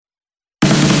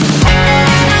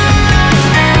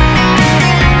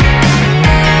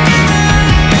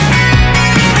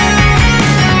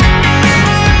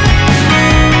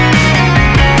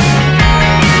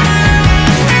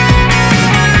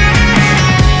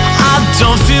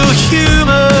don't feel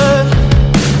human.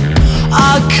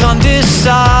 I can't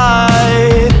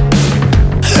decide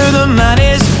who the man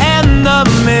is in the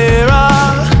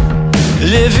mirror,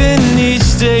 living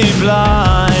each day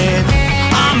blind.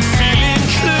 I'm feeling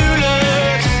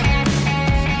clueless,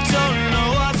 don't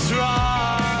know what's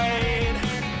right.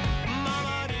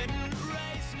 Mama didn't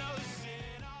raise no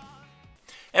sinner.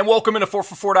 And welcome into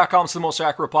 4for4.com. It's the most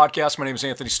accurate podcast. My name is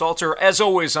Anthony Stalter. As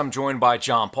always, I'm joined by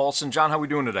John Paulson. John, how are we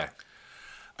doing today?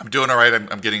 I'm doing all right.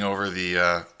 I'm getting over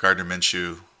the Gardner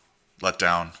Minshew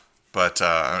letdown, but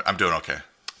I'm doing okay.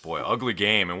 Boy, ugly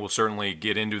game, and we'll certainly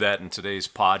get into that in today's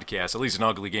podcast. At least an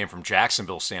ugly game from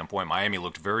Jacksonville's standpoint. Miami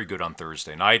looked very good on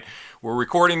Thursday night. We're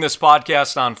recording this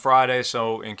podcast on Friday,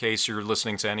 so in case you're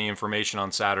listening to any information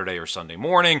on Saturday or Sunday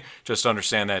morning, just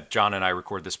understand that John and I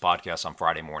record this podcast on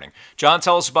Friday morning. John,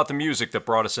 tell us about the music that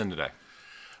brought us in today.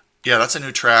 Yeah, that's a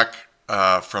new track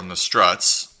from the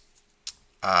Struts.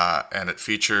 And it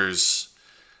features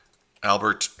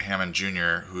Albert Hammond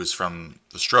Jr., who's from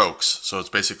the Strokes. So it's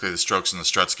basically the Strokes and the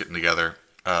Struts getting together.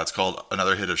 It's called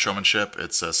Another Hit of Showmanship.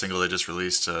 It's a single they just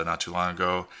released not too long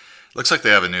ago. Looks like they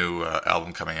have a new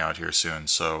album coming out here soon.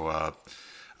 So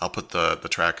I'll put the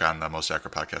track on the Most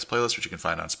Accurate Podcast playlist, which you can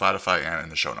find on Spotify and in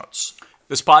the show notes.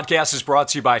 This podcast is brought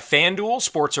to you by FanDuel.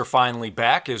 Sports are finally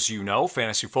back, as you know.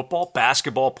 Fantasy football,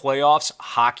 basketball playoffs,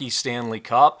 hockey Stanley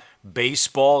Cup.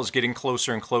 Baseball is getting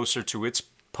closer and closer to its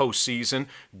postseason.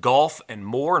 Golf and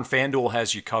more, and FanDuel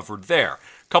has you covered there.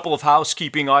 Couple of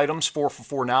housekeeping items.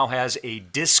 4for4 now has a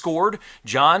Discord.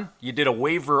 John, you did a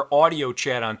waiver audio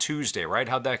chat on Tuesday, right?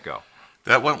 How'd that go?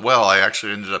 That went well. I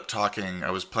actually ended up talking.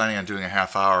 I was planning on doing a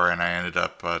half hour, and I ended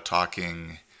up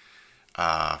talking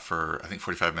for, I think,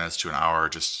 45 minutes to an hour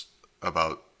just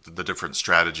about the different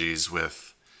strategies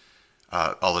with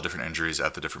all the different injuries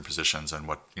at the different positions and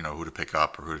what, who to pick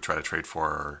up or who to try to trade for,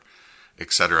 or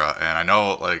et cetera. And I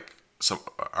know,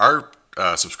 our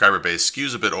subscriber base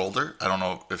skews a bit older. I don't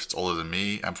know if it's older than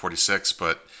me. I'm 46,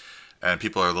 and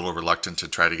people are a little reluctant to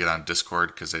try to get on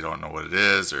Discord because they don't know what it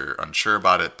is or unsure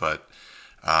about it. But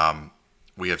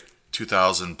we have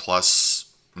 2,000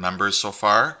 plus members so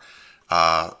far.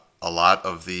 A lot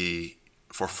of the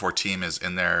 4for4 team is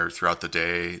in there throughout the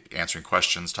day, answering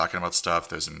questions, talking about stuff.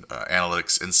 There's an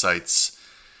Analytics Insights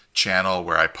channel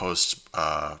where I post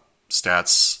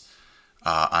stats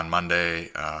on Monday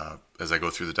as I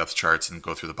go through the depth charts and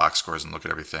go through the box scores and look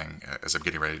at everything as I'm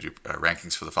getting ready to do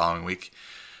rankings for the following week.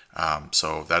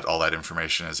 So all that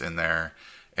information is in there.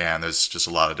 And there's just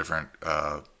a lot of different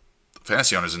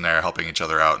fantasy owners in there helping each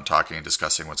other out and talking and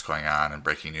discussing what's going on and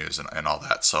breaking news and all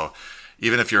that. So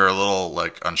even if you're a little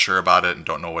unsure about it and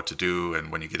don't know what to do,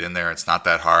 and when you get in there, it's not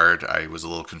that hard. I was a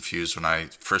little confused when I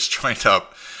first joined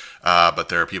up, but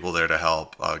there are people there to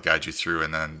help guide you through.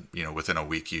 And then, within a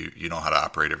week, you know how to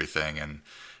operate everything and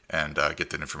get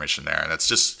that information there. And it's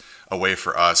just a way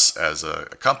for us as a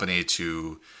company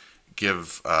to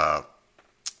give the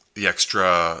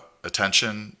extra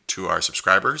attention to our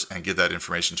subscribers and give that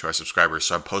information to our subscribers.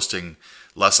 So I'm posting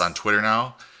less on Twitter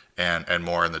now and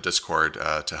more in the Discord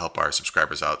to help our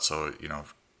subscribers out. So,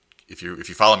 if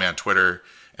you follow me on Twitter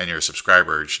and you're a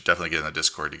subscriber, you should definitely get in the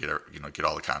Discord to get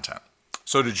all the content.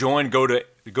 So to join, go to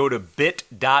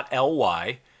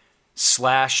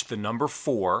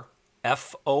bit.ly/4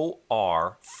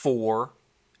 FOR4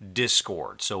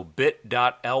 Discord. So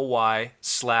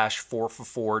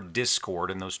bit.ly/4for4 Discord,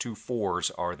 and those two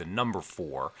fours are the number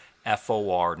 4,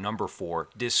 FOR number 4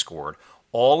 Discord.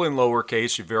 All in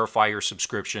lowercase. You verify your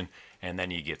subscription, and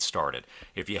then you get started.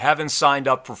 If you haven't signed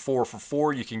up for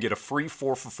 4for4, you can get a free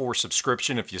 4for4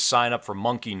 subscription if you sign up for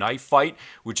Monkey Knife Fight,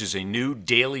 which is a new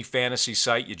daily fantasy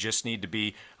site. You just need to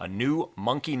be a new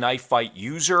Monkey Knife Fight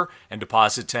user and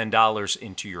deposit $10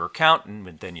 into your account,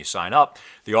 and then you sign up.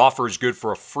 The offer is good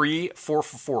for a free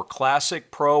 4for4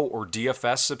 Classic, Pro, or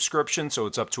DFS subscription, so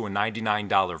it's up to a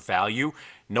 $99 value.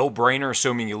 No brainer,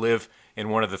 assuming you live in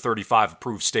one of the 35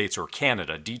 approved states or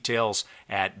Canada. Details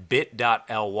at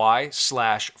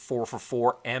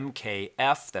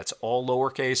bit.ly/4for4MKF. That's all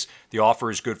lowercase. The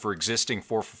offer is good for existing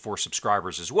 4for4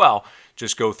 subscribers as well.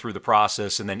 Just go through the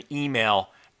process and then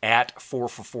email at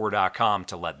 4for4.com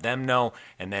to let them know,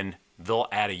 and then they'll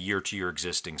add a year to your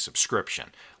existing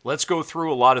subscription. Let's go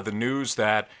through a lot of the news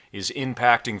that is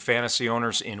impacting fantasy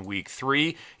owners in Week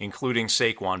 3, including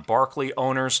Saquon Barkley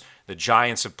owners. The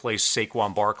Giants have placed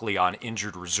Saquon Barkley on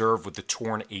injured reserve with the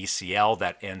torn ACL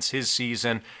that ends his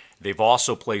season. They've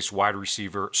also placed wide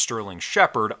receiver Sterling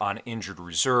Shepard on injured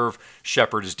reserve.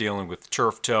 Shepard is dealing with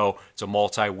turf toe. It's a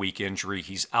multi-week injury.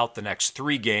 He's out the next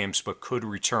 3 games, but could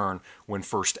return when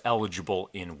first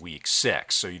eligible in Week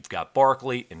 6. So you've got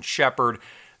Barkley and Shepard.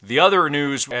 The other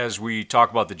news, as we talk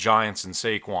about the Giants and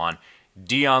Saquon,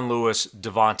 Dion Lewis,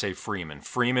 Davante Freeman.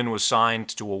 Freeman was signed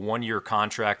to a 1-year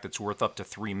contract that's worth up to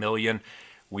 $3 million.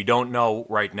 We don't know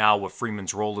right now what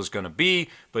Freeman's role is going to be,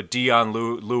 but Dion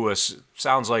Lewis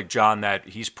sounds like, John, that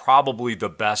he's probably the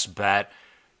best bet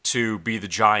to be the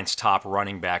Giants' top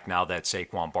running back now that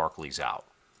Saquon Barkley's out.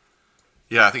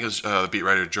 Yeah, I think it was the beat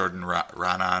writer Jordan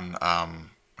Ranan. I'm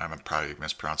probably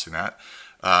mispronouncing that.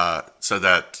 Said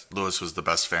that Lewis was the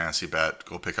best fantasy bet.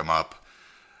 Go pick him up.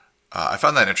 I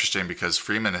found that interesting because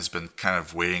Freeman has been kind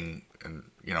of waiting and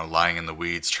lying in the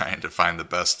weeds, trying to find the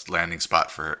best landing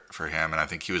spot for him. And I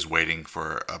think he was waiting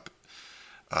for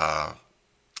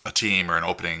a team or an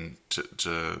opening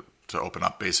to open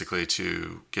up, basically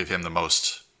to give him the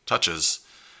most touches,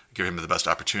 give him the best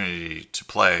opportunity to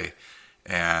play.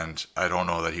 And I don't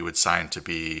know that he would sign to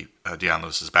be Dion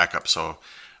Lewis's backup. So,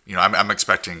 I'm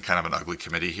expecting kind of an ugly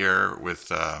committee here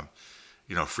with,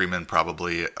 Freeman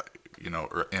probably, in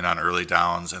on early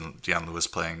downs and Dion Lewis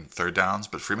playing third downs.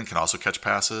 But Freeman can also catch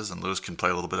passes, and Lewis can play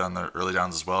a little bit on the early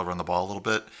downs as well, run the ball a little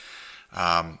bit.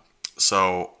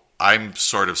 So I'm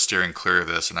sort of steering clear of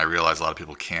this, and I realize a lot of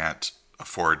people can't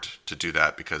afford to do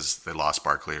that because they lost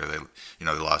Barkley or they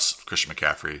lost Christian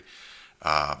McCaffrey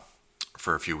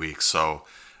for a few weeks. So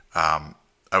I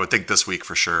would think this week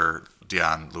for sure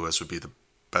Dion Lewis would be the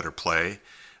better play.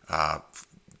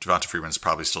 Devonta Freeman's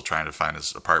probably still trying to find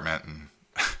his apartment and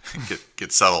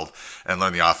get settled and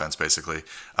learn the offense, basically.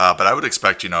 But I would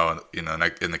expect, in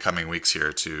the coming weeks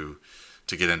here to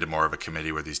get into more of a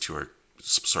committee where these two are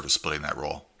sort of splitting that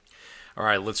role. All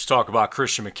right, let's talk about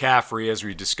Christian McCaffrey as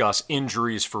we discuss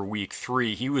injuries for Week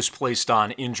 3. He was placed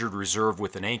on injured reserve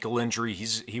with an ankle injury.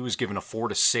 He was given a 4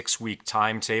 to 6 week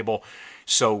timetable.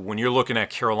 So when you're looking at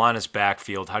Carolina's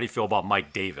backfield, how do you feel about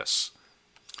Mike Davis?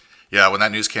 Yeah, when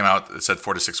that news came out, it said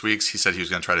 4 to 6 weeks. He said he was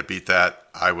going to try to beat that.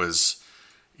 I was,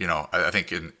 I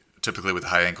think typically with a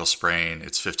high ankle sprain,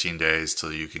 it's 15 days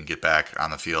till you can get back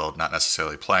on the field, not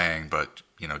necessarily playing, but,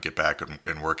 get back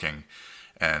and working.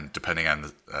 And depending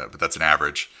on but that's an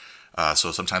average.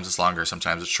 So sometimes it's longer,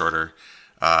 sometimes it's shorter.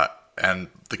 And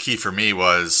the key for me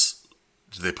was,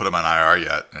 did they put him on IR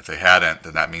yet? And if they hadn't,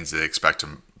 then that means they expect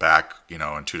him back, in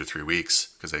 2 to 3 weeks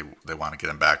because they want to get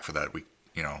him back for that week,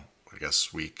 I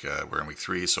guess we're in week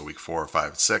 3, so week 4,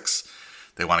 5, 6.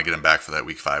 They want to get him back for that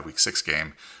week 5, week 6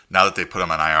 game. Now that they put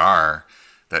him on IR,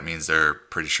 that means they're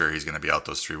pretty sure he's going to be out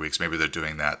those 3 weeks. Maybe they're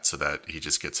doing that so that he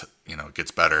just gets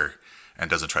better and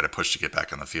doesn't try to push to get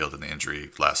back on the field, and the injury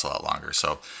lasts a lot longer.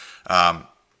 So,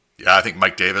 I think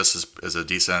Mike Davis is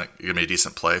going to be a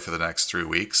decent play for the next 3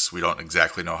 weeks. We don't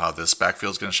exactly know how this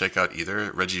backfield is going to shake out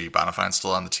either. Reggie Bonafine's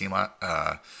still on the team.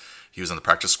 He was on the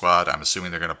practice squad. I'm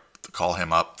assuming they're going to call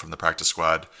him up from the practice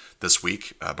squad this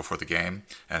week before the game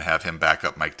and have him back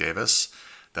up Mike Davis.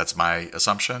 That's my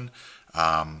assumption.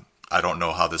 I don't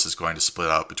know how this is going to split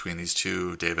out between these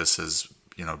two. Davis is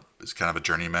kind of a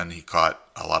journeyman. He caught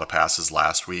a lot of passes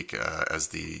last week as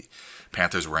the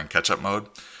Panthers were in catch-up mode.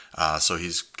 So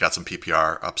he's got some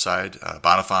PPR upside.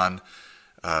 Bonifan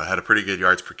had a pretty good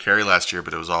yards per carry last year,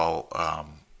 but it was all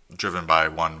driven by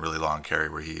one really long carry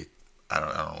where I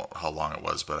don't know how long it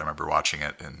was, but I remember watching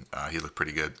it, and he looked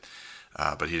pretty good.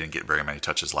 But he didn't get very many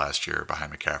touches last year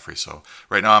behind McCaffrey. So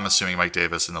right now I'm assuming Mike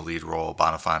Davis in the lead role.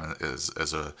 Bonifan is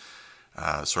as a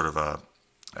sort of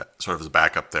as a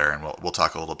backup there, and we'll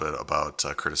talk a little bit about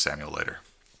Curtis Samuel later.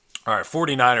 All right,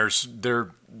 49ers,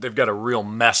 they've got a real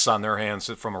mess on their hands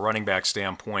from a running back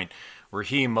standpoint.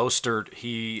 Raheem Mostert,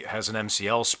 he has an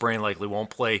MCL sprain, likely won't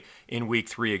play in Week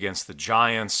 3 against the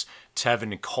Giants.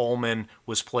 Tevin Coleman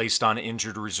was placed on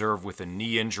injured reserve with a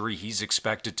knee injury. He's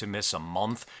expected to miss a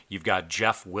month. You've got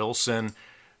Jeff Wilson.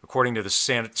 According to the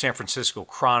San Francisco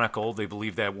Chronicle, they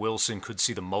believe that Wilson could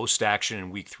see the most action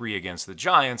in Week 3 against the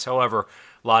Giants. However,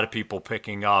 a lot of people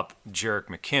picking up Jerick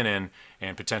McKinnon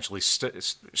and potentially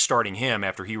starting him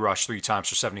after he rushed 3 times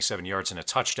for 77 yards and a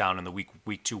touchdown in the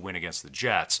Week 2 win against the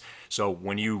Jets. So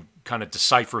when you kind of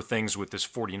decipher things with this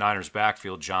 49ers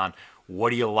backfield, John,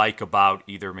 what do you like about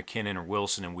either McKinnon or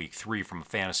Wilson in Week 3 from a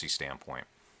fantasy standpoint?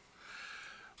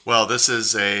 Well, this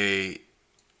is a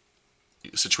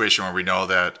situation where we know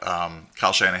that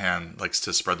Kyle Shanahan likes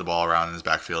to spread the ball around in his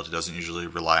backfield. He doesn't usually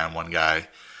rely on one guy.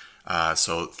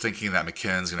 So thinking that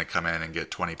McKinnon's going to come in and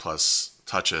get 20-plus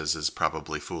touches is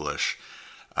probably foolish.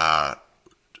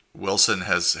 Wilson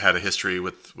has had a history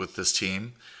with this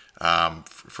team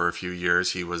for a few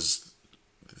years. He was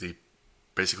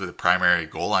basically the primary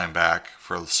goal line back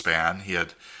for the span. He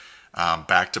had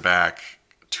back-to-back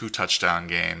 2 touchdown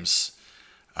games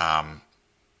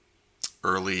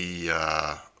early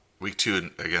Week 2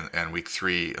 and Week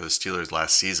 3 of the Steelers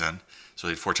last season. So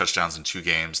he had 4 touchdowns in 2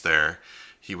 games there.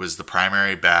 He was the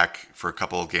primary back for a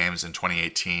couple of games in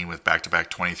 2018 with back-to-back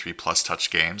 23-plus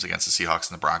touch games against the Seahawks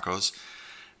and the Broncos,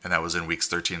 and that was in weeks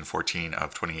 13 and 14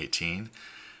 of 2018.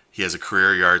 He has a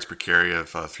career yards per carry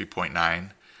of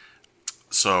 3.9.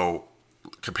 So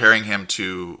comparing him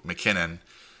to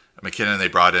McKinnon they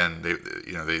brought in,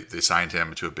 they signed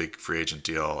him to a big free agent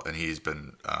deal, and he's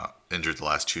been injured the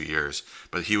last 2 years.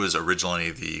 But he was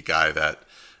originally the guy that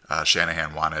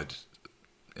Shanahan wanted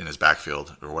in his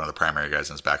backfield, or one of the primary guys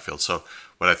in his backfield. So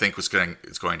what I think is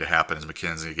going to happen is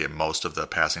McKinnon's going to get most of the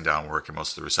passing down work and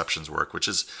most of the receptions work, which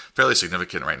is fairly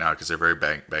significant right now because they're very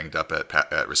banged up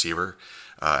at receiver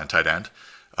and tight end.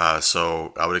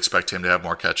 So I would expect him to have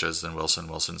more catches than Wilson.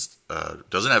 Wilson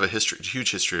doesn't have a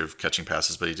huge history of catching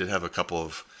passes, but he did have a couple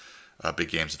of big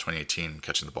games in 2018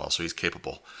 catching the ball, so he's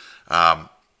capable. And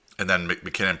then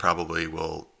McKinnon probably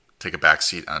will take a back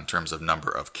seat in terms of number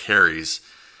of carries.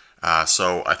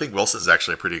 So I think Wilson's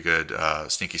actually a pretty good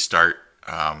sneaky start.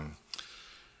 And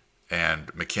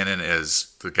McKinnon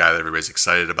is the guy that everybody's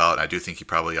excited about. And I do think he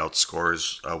probably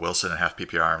outscores Wilson in half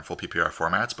PPR and full PPR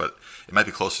formats, but it might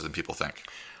be closer than people think.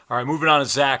 All right, moving on to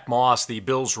Zack Moss, the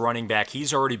Bills running back.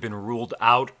 He's already been ruled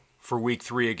out for Week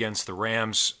 3 against the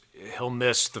Rams. He'll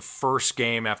miss his first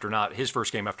game after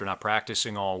not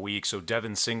practicing all week. So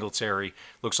Devin Singletary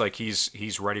looks like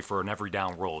he's ready for an every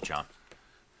down role, John.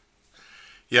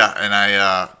 Yeah, and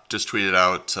I just tweeted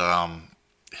out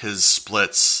his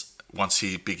splits once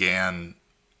he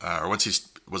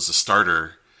was the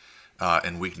starter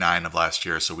in Week 9 of last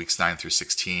year. So weeks 9 through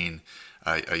 16.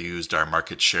 I used our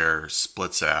market share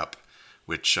splits app,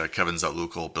 which Kevin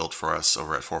Zatlukal built for us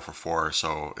over at 4for4.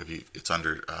 So it's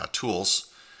under tools.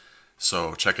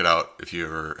 So check it out if you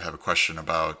ever have a question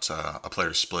about a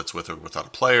player's splits with or without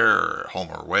a player, or home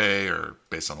or away, or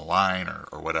based on the line,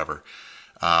 or whatever.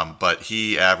 But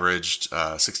he averaged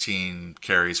 16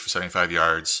 carries for 75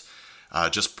 yards,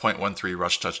 just 0.13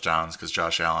 rush touchdowns because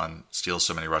Josh Allen steals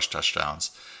so many rush touchdowns.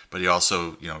 But he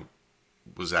also,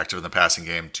 was active in the passing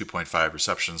game, 2.5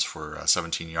 receptions for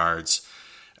 17 yards,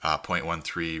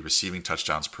 0.13 receiving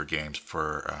touchdowns per game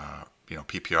for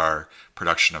PPR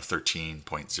production of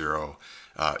 13.0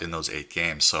 in those 8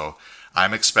 games. So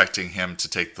I'm expecting him to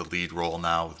take the lead role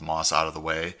now with Moss out of the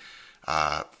way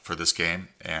for this game,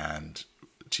 and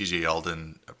TJ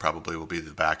Yeldon probably will be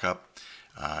the backup.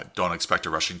 Don't expect a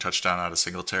rushing touchdown out of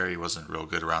Singletary. He wasn't real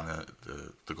good around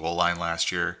the goal line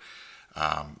last year.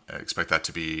 I expect that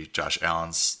to be Josh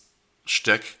Allen's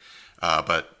shtick,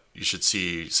 but you should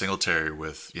see Singletary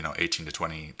with 18 to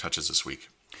 20 touches this week.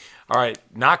 All right,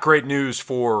 not great news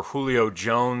for Julio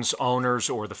Jones owners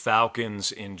or the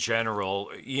Falcons in general.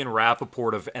 Ian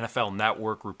Rappaport of NFL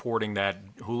Network reporting that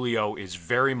Julio is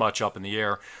very much up in the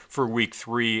air for Week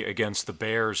 3 against the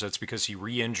Bears. That's because he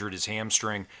re-injured his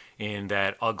hamstring in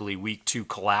that ugly Week 2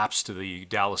 collapse to the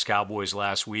Dallas Cowboys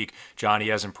last week. Johnny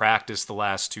hasn't practiced the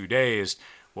last 2 days.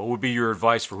 What would be your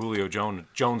advice for Julio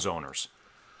Jones owners?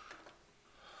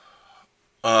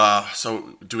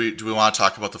 So do we want to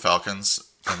talk about the Falcons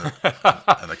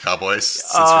and the Cowboys?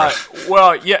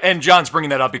 Well, yeah, and John's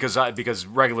bringing that up because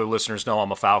regular listeners know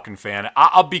I'm a Falcon fan.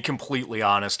 I'll be completely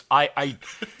honest. I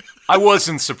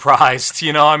wasn't surprised.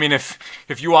 I mean, if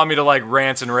you want me to like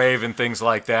rant and rave and things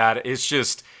like that, it's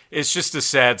just a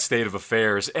sad state of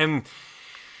affairs. And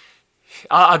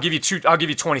I'll give you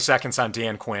 20 seconds on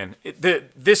Dan Quinn.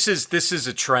 This is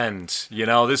a trend.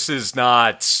 This is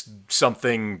not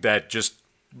something that just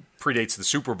predates the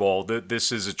Super Bowl.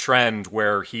 This is a trend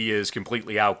where he is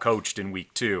completely outcoached in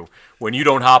Week 2. When you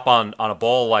don't hop on a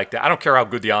ball like that, I don't care how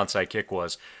good the onside kick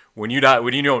was. When you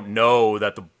don't know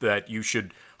that you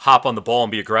should hop on the ball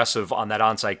and be aggressive on that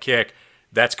onside kick,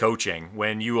 that's coaching.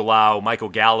 When you allow Michael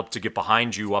Gallup to get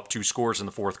behind you up 2 scores in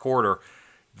the fourth quarter,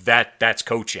 that's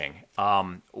coaching.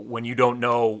 When you don't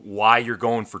know why you're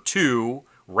going for 2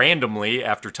 randomly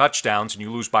after touchdowns and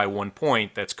you lose by 1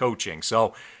 point, that's coaching.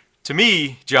 So to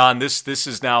me, John, this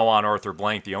is now on Arthur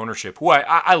Blank, the ownership, who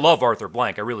I love Arthur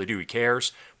Blank. I really do. He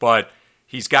cares. But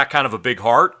he's got kind of a big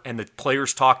heart, and the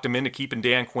players talked him into keeping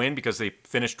Dan Quinn because they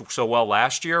finished so well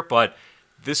last year. But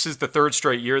this is the 3rd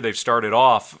straight year they've started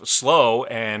off slow,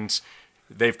 and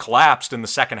they've collapsed in the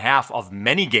second half of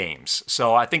many games.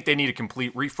 So I think they need a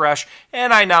complete refresh,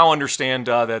 and I now understand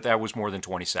that was more than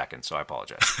 20 seconds, so I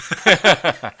apologize.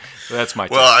 That's my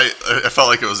take. Well, I felt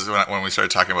like it was when we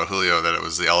started talking about Julio that it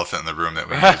was the elephant in the room that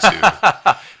we needed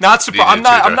to. Not surprised.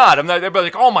 I'm not. They're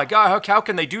like, oh my God, how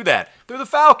can they do that? They're the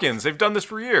Falcons. They've done this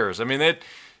for years. I mean,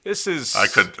 This is I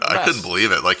couldn't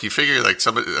believe it. Like, you figure like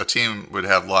a team would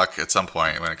have luck at some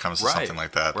point when it comes to something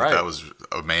like that. But that was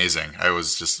amazing. I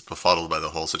was just befuddled by the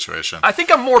whole situation. I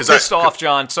think I'm more pissed off,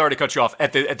 John. Sorry to cut you off.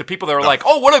 At the people that are like,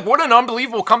 "Oh, what an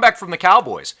unbelievable comeback from the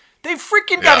Cowboys." They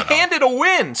freaking got handed a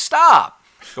win. Stop.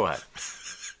 Go ahead.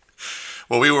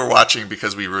 Well, we were watching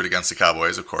because we root against the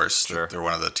Cowboys, of course. Sure. They're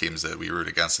one of the teams that we root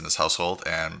against in this household,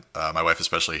 and my wife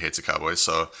especially hates the Cowboys,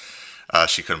 so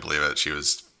she couldn't believe it.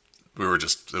 We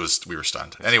were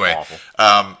stunned. Anyway,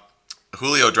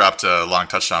 Julio dropped a long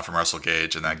touchdown from Russell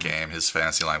Gage in that game. His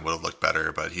fantasy line would have looked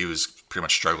better, but he was pretty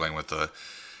much struggling with the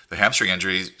hamstring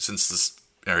injury since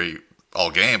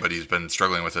all game, but he's been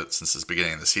struggling with it since the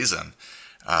beginning of the season.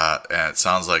 And it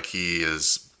sounds like he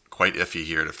is quite iffy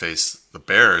here to face the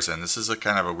Bears, and this is a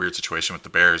kind of a weird situation with the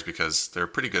Bears because they're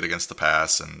pretty good against the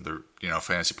pass, and their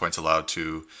fantasy points allowed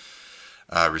to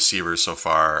receivers so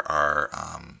far are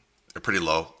pretty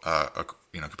low,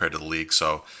 compared to the league.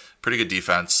 So pretty good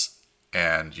defense,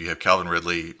 and you have Calvin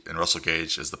Ridley and Russell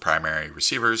Gage as the primary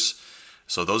receivers.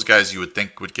 So those guys you would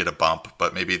think would get a bump,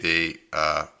 but maybe the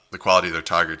quality of their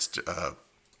targets are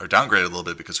downgraded a little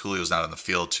bit because Julio's not on the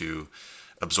field to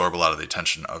absorb a lot of the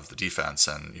attention of the defense,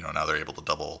 and now they're able to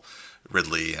double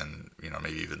Ridley and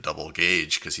maybe even double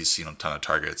Gage because he's seen a ton of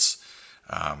targets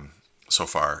so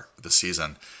far this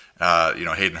season.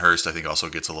 Hayden Hurst, I think, also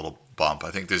gets a little bump. I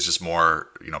think there's just more,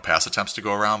 pass attempts to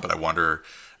go around, but I wonder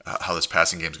how this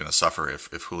passing game is going to suffer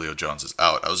if Julio Jones is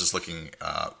out. I was just looking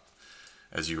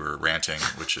as you were ranting,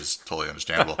 which is totally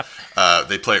understandable.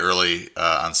 They play early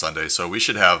on Sunday, so we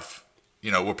should have,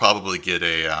 we'll probably get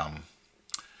a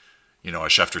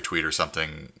Schefter tweet or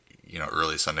something,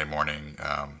 early Sunday morning,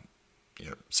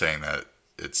 saying that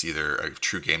it's either a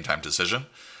true game time decision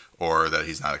or that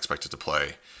he's not expected to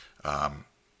play.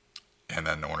 And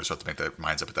then the owners have to make their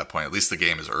minds up at that point. At least the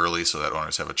game is early so that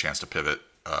owners have a chance to pivot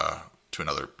to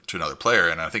another player.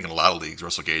 And I think in a lot of leagues,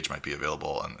 Russell Gage might be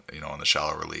available in the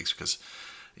shallower leagues because,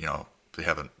 they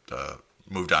haven't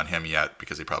moved on him yet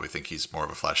because they probably think he's more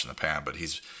of a flash in the pan. But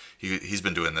he's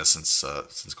been doing this since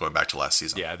going back to last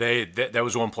season. Yeah, that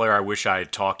was one player I wish I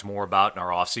had talked more about in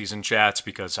our off-season chats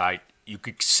because you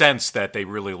could sense that they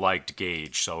really liked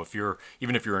Gage. So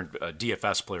even if you're a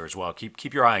DFS player as well,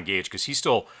 keep your eye on Gage because he's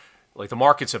still, like, the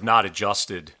markets have not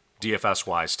adjusted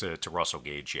DFS-wise to Russell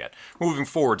Gage yet. Moving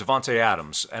forward, Davante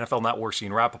Adams, NFL Network's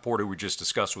Ian Rappaport, who we just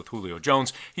discussed with Julio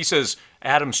Jones, he says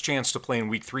Adams' chance to play in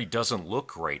Week 3 doesn't look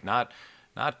great. Not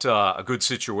a good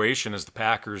situation as the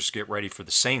Packers get ready for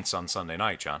the Saints on Sunday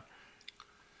night, John.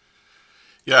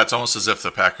 Yeah, it's almost as if the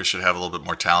Packers should have a little bit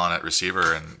more talent at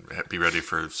receiver and be ready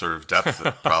for sort of depth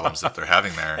problems that they're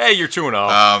having there. Hey, you're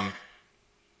 2-0.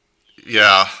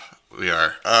 Yeah, we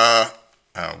are. I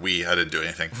didn't do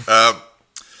anything.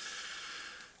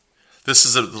 This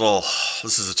is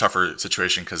a tougher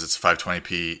situation because it's a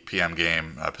 5:20 p.m.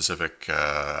 game, Pacific,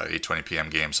 8:20 p.m.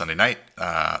 game Sunday night.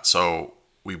 So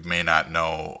we may not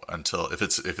know until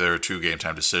if they're a true game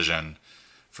time decision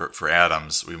for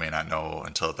Adams, we may not know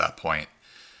until at that point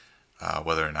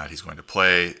whether or not he's going to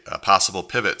play. Possible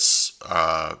pivots: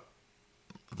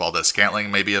 Valdez-Scantling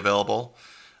may be available,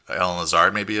 Allen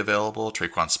Lazard may be available,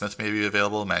 Traquan Smith may be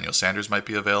available, Emmanuel Sanders might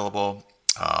be available,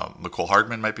 Mecole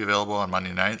Hardman might be available on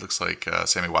Monday night. Looks like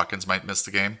Sammy Watkins might miss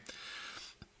the game.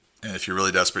 And if you're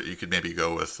really desperate, you could maybe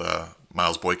go with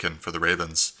Miles Boykin for the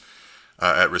Ravens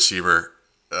at receiver.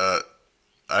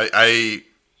 I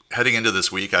heading into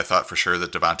this week, I thought for sure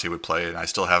that Davante would play, and I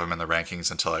still have him in the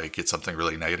rankings until I get something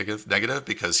really negative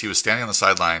because he was standing on the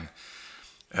sideline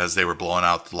as they were blowing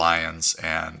out the Lions,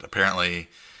 and apparently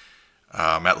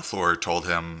Matt LaFleur told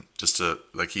him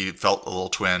he felt a little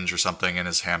twinge or something in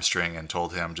his hamstring and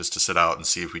told him just to sit out and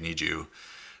see if we need you.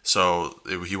 So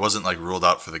he wasn't ruled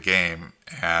out for the game,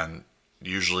 and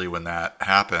usually when that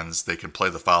happens, they can play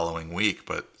the following week.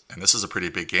 And this is a pretty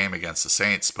big game against the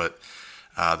Saints, but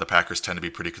the Packers tend to be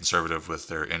pretty conservative with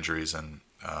their injuries and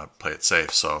play it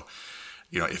safe. So,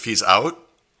 if he's out,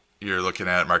 you're looking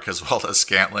at Marquez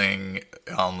Valdez-Scantling,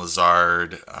 Allen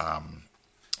Lazard.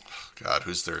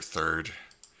 Who's their third?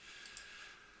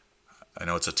 I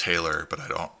know it's a Taylor, but I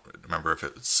don't remember if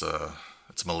it's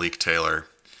Malik Taylor.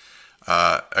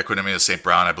 Equanimous St.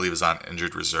 Brown, I believe, is on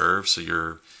injured reserve. So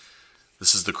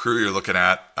this is the crew you're looking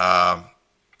at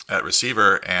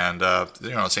receiver, and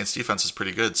Saints defense is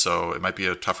pretty good. So it might be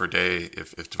a tougher day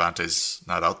if Davante's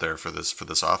not out there for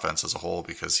this offense as a whole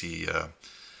because he's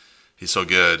so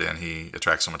good and he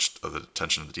attracts so much of the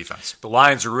attention of the defense. The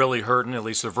Lions are really hurting. At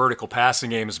least their vertical passing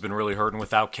game has been really hurting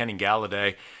without Kenny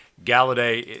Golladay.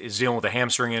 Golladay is dealing with a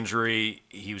hamstring injury.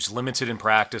 He was limited in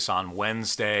practice on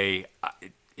Wednesday.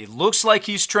 It looks like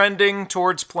he's trending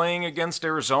towards playing against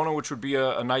Arizona, which would be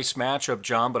a nice matchup,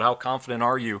 John. But how confident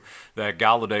are you that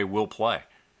Golladay will play?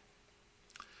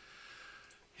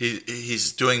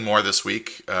 He's doing more this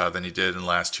week than he did in the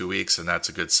last 2 weeks, and that's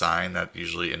a good sign. That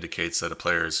usually indicates that a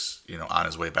player's on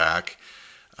his way back.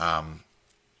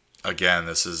 Again,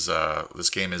 this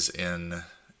game is in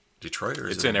Detroit, or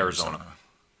is it's in Arizona?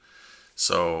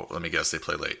 So let me guess, they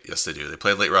play late. Yes, they do. They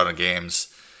play late round of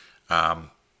games.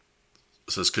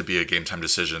 So this could be a game time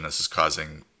decision. This is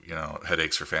causing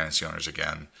headaches for fantasy owners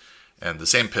again. And the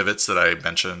same pivots that I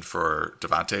mentioned for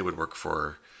Davante would work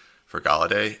for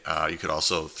Golladay. You could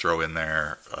also throw in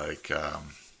there I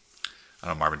don't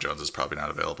know, Marvin Jones is probably not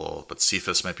available, but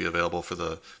Cephas might be available for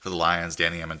the Lions.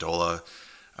 Danny Amendola.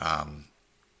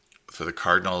 For the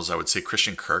Cardinals, I would say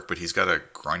Christian Kirk, but he's got a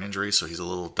groin injury, so he's a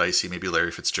little dicey. Maybe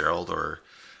Larry Fitzgerald or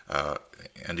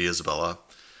Andy Isabella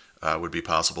would be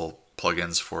possible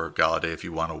plugins for Golladay if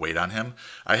you want to wait on him.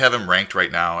 I have him ranked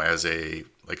right now as a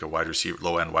wide receiver,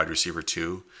 low end wide receiver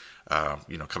 2.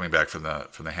 Coming back from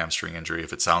the hamstring injury.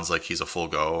 If it sounds like he's a full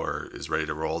go or is ready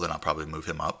to roll, then I'll probably move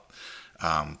him up.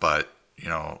 But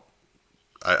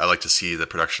I like to see the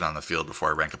production on the field before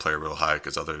I rank a player real high,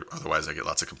 because otherwise I get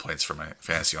lots of complaints from my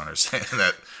fantasy owners saying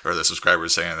that, or the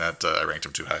subscribers saying that I ranked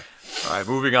him too high. All right,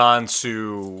 moving on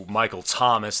to Michael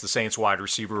Thomas, the Saints wide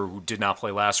receiver who did not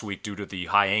play last week due to the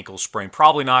high ankle sprain.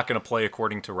 Probably not going to play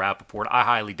according to Rappaport. I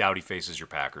highly doubt he faces your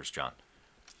Packers, John.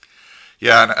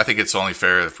 Yeah, and I think it's only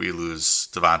fair if we lose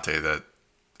Davante that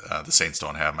the Saints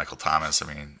don't have Michael Thomas.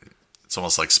 I mean, it's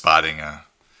almost like spotting a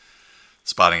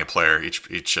player.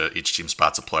 Each team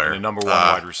spots a player. And a number one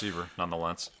wide receiver,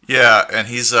 nonetheless. Yeah, and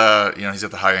he's he's got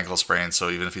the high ankle sprain,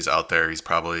 so even if he's out there, he's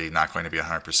probably not going to be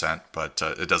 100%. But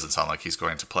it doesn't sound like he's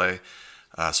going to play.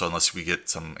 So unless we get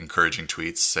some encouraging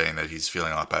tweets saying that he's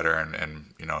feeling a lot better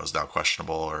and is now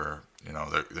questionable, or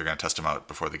they're going to test him out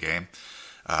before the game,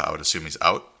 I would assume he's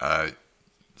out.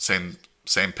 Same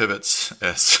pivots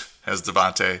as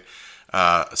Davante.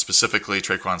 Specifically,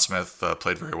 Traquan Smith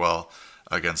played very well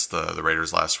against the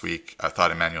Raiders last week. I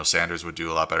thought Emmanuel Sanders would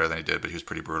do a lot better than he did, but he was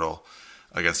pretty brutal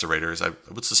against the Raiders. I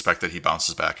would suspect that he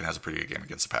bounces back and has a pretty good game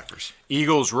against the Packers.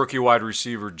 Eagles rookie wide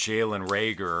receiver Jalen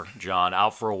Reagor, John,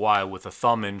 out for a while with a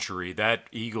thumb injury. That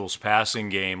Eagles passing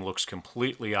game looks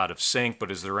completely out of sync, but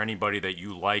is there anybody that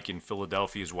you like in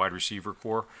Philadelphia's wide receiver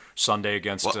core Sunday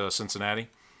against Cincinnati?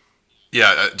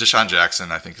 Yeah, Deshaun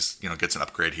Jackson, I think, gets an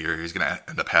upgrade here. He's going to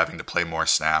end up having to play more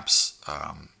snaps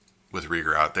with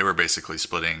Reagor out. They were basically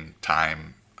splitting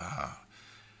time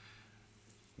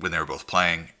when they were both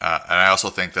playing. And I also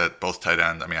think that both tight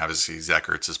ends, obviously Zach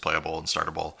Ertz is playable and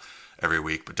startable every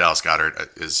week, but Dallas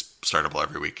Goedert is startable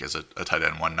every week as a tight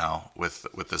end 1 now with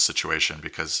this situation,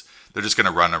 because they're just going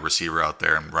to run a receiver out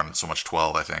there and run so much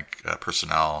 12, I think,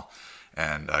 personnel,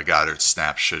 and Goddard's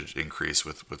snaps should increase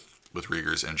with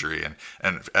Reagor's injury.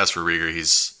 And as for Reagor,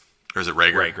 or is it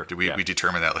Reagor? Reagor. Did we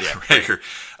determine that? Yeah,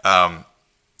 Reagor.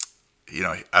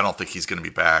 I don't think he's going to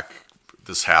be back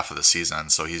this half of the season,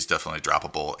 so he's definitely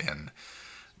droppable in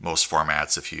most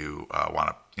formats if you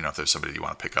want to, if there's somebody you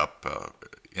want to pick up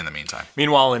in the meantime.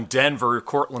 Meanwhile, in Denver,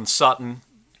 Courtland Sutton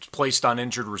placed on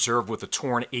injured reserve with a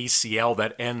torn ACL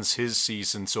that ends his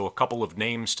season. So a couple of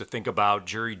names to think about.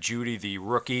 Jerry Jeudy, the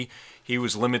rookie, he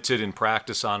was limited in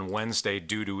practice on Wednesday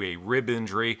due to a rib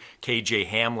injury. KJ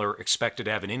Hamler expected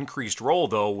to have an increased role,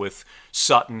 though, with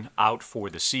Sutton out for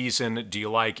the season. Do you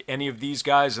like any of these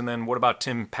guys? And then what about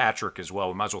Tim Patrick as well?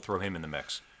 We might as well throw him in the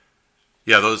mix.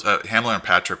 Yeah, those Hamler and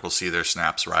Patrick will see their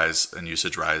snaps rise and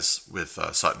usage rise with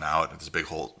Sutton out. It's a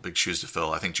big shoes to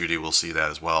fill. I think Jeudy will see that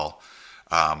as well.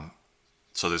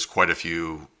 So there's quite a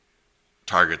few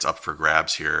targets up for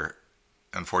grabs here.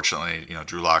 Unfortunately,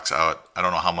 Drew Lock's out. I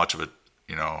don't know how much of a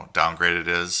downgrade it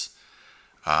is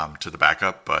to the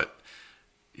backup, but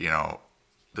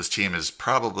this team is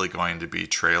probably going to be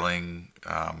trailing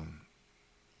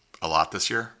a lot this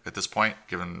year at this point,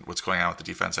 given what's going on with the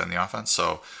defense and the offense.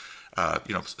 So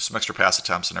some extra pass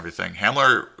attempts and everything.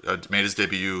 Hamler made his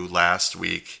debut last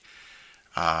week,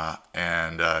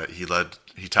 and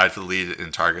he tied for the lead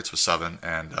in targets with 7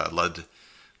 and led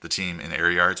the team in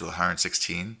air yards with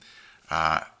 116.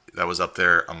 That was up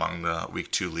there among the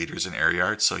week 2 leaders in air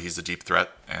yards. So he's the deep threat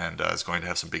and is going to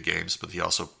have some big games, but he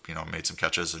also, made some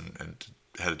catches and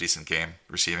had a decent game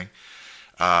receiving.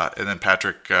 And then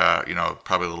Patrick,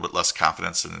 probably a little bit less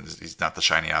confidence, and he's not the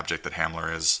shiny object that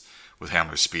Hamler is with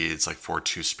Hamler's speed. It's like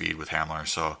 4.2 speed with Hamler.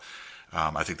 So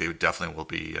I think they definitely will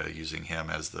be using him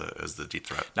as the deep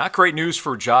threat. Not great news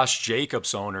for Josh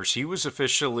Jacobs owners. He was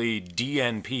officially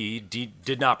DNP,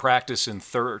 did not practice in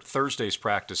Thursday's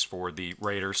practice for the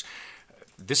Raiders.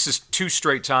 This is 2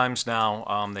 straight times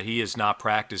now that he has not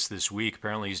practiced this week.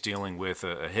 Apparently he's dealing with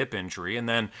a hip injury. And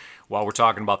then while we're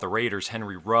talking about the Raiders,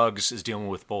 Henry Ruggs is dealing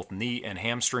with both knee and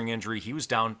hamstring injury. He was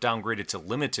downgraded to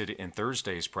limited in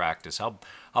Thursday's practice.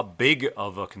 How big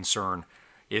of a concern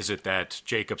is it that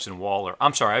Jacobs and Waller –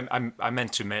 I'm sorry, I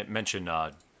meant to mention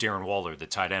Darren Waller, the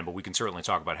tight end, but we can certainly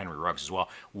talk about Henry Ruggs as well.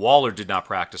 Waller did not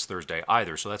practice Thursday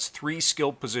either, so that's 3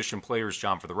 skilled position players,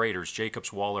 John, for the Raiders,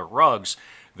 Jacobs, Waller, Ruggs,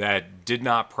 that did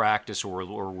not practice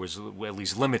or was at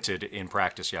least limited in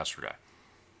practice yesterday.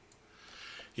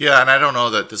 Yeah, and I don't know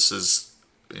that this is,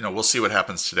 we'll see what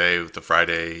happens today with the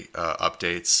Friday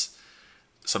updates.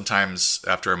 Sometimes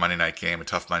after a Monday night game, a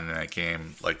tough Monday night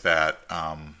game like that,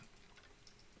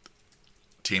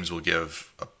 teams will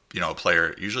give a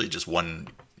player usually just one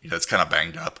that's kind of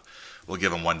banged up. We'll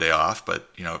give them one day off,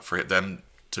 but for them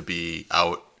to be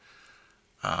out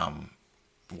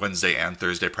Wednesday and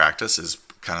Thursday practice is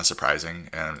kind of surprising,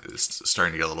 and it's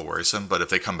starting to get a little worrisome. But if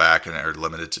they come back and are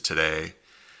limited to today,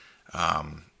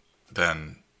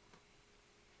 then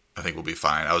I think we'll be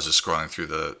fine. I was just scrolling through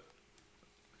the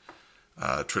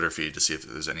Twitter feed to see if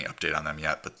there's any update on them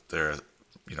yet, but they're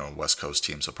West Coast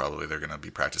team, so probably they're going to be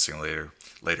practicing later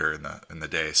in the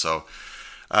day. So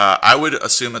I would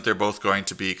assume that they're both going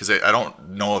to be, because I don't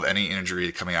know of any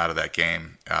injury coming out of that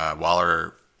game.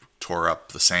 Waller tore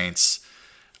up the Saints,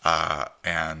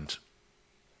 and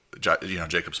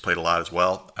Jacobs played a lot as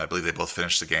well. I believe they both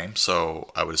finished the game,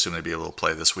 so I would assume they'd be able to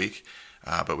play this week,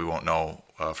 but we won't know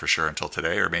for sure until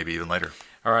today or maybe even later.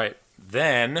 All right.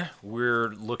 Then we're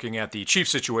looking at the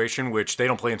Chiefs situation, which they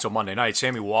don't play until Monday night.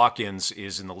 Sammy Watkins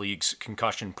is in the league's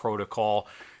concussion protocol.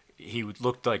 He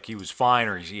looked like he was fine,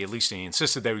 or he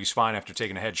insisted that he was fine after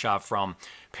taking a headshot from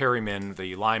Perryman,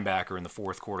 the linebacker, in the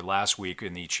fourth quarter last week,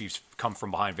 and the Chiefs come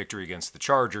from behind victory against the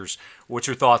Chargers. What's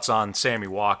your thoughts on Sammy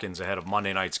Watkins ahead of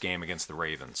Monday night's game against the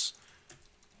Ravens?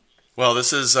 Well,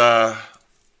 this is Mecole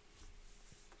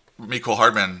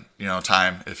Hardman,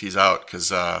 time if he's out,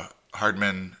 because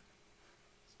Hardman,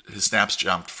 his snaps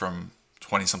jumped from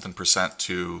 20-something%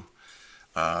 to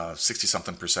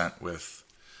 60-something% with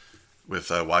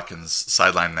Watkins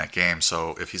sideline in that game.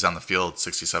 So if he's on the field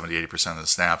 60, 70, 80% of the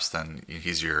snaps, then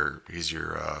he's your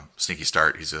sneaky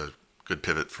start. He's a good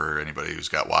pivot for anybody who's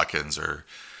got Watkins or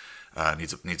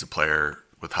needs a player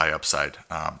with high upside.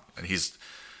 And he's,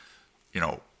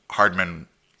 Hardman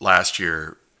last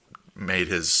year made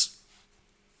his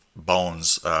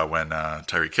bones when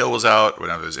Tyreek Hill was out, when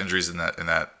there was injuries in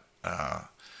that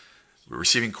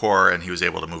receiving core, and he was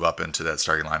able to move up into that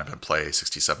starting lineup and play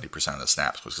 60-70% of the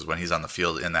snaps, because when he's on the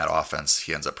field in that offense,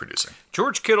 he ends up producing.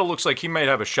 George Kittle looks like he might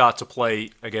have a shot to play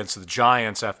against the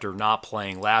Giants after not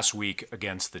playing last week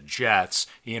against the Jets.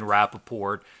 Ian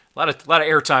Rappaport, a lot of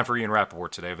airtime for Ian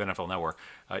Rappaport today of NFL Network.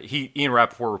 Ian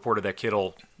Rappaport reported that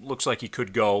Kittle looks like he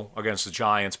could go against the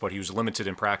Giants, but he was limited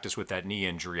in practice with that knee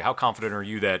injury. How confident are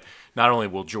you that not only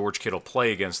will George Kittle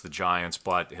play against the Giants,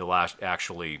 but he'll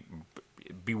actually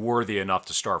be worthy enough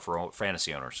to start for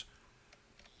fantasy owners?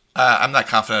 I'm not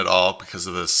confident at all because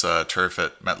of this turf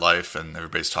at MetLife, and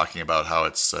everybody's talking about how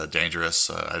it's dangerous.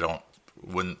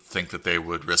 Wouldn't think that they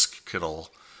would risk Kittle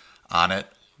on it.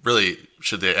 Really,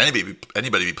 should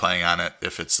anybody be playing on it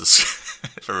if it's this,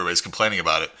 if everybody's complaining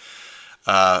about it?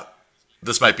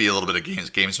 This might be a little bit of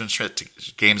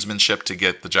gamesmanship to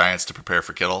get the Giants to prepare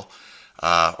for Kittle,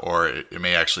 or it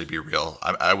may actually be real.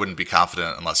 I wouldn't be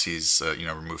confident unless he's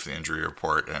removed the injury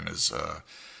report and is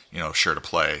sure to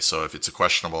play. So if it's a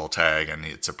questionable tag and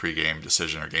it's a pregame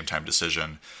decision or game time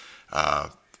decision, at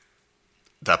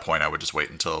that point I would just wait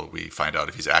until we find out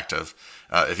if he's active.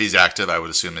 If he's active, I would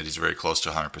assume that he's very close to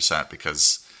 100%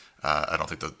 because I don't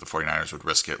think that the 49ers would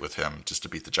risk it with him just to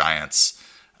beat the Giants,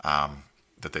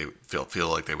 that they feel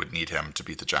like they would need him to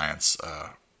beat the Giants,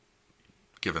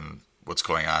 given what's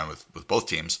going on with both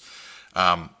teams.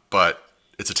 But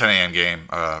it's a 10 a.m. game,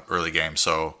 early game,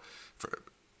 so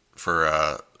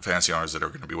for fantasy owners that are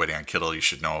going to be waiting on Kittle, you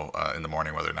should know in the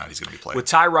morning whether or not he's going to be playing. With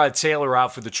Tyrod Taylor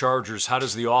out for the Chargers, how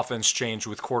does the offense change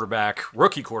with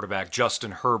rookie quarterback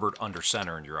Justin Herbert under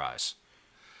center in your eyes?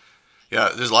 Yeah,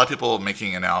 there's a lot of people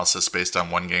making analysis based on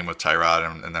one game with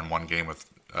Tyrod and then one game with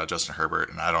Justin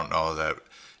Herbert, and I don't know that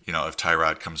if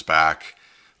Tyrod comes back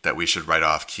that we should write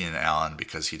off Keenan Allen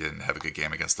because he didn't have a good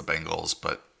game against the Bengals,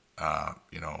 but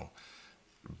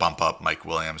bump up Mike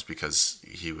Williams because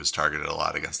he was targeted a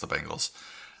lot against the Bengals.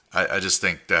 I just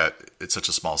think that it's such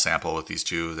a small sample with these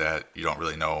two that you don't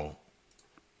really know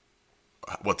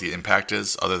what the impact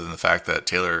is, other than the fact that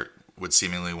Taylor would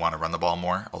seemingly want to run the ball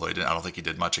more, although I don't think he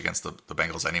did much against the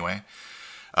Bengals anyway.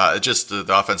 The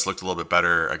offense looked a little bit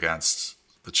better against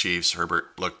the Chiefs.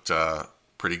 Herbert looked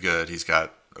pretty good. He's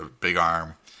got a big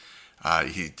arm.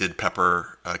 He did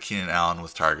pepper Keenan Allen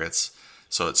with targets,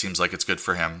 so it seems like it's good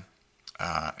for him.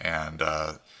 And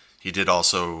he did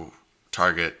also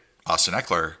target Austin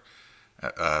Eckler,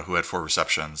 who had 4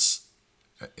 receptions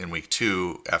in week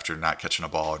 2 after not catching a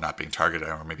ball or not being targeted,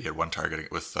 or maybe he had 1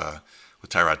 target with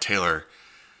Tyrod Taylor.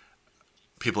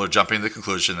 People are jumping to the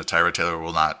conclusion that Tyrod Taylor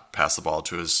will not pass the ball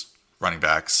to his running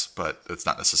backs, but it's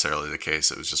not necessarily the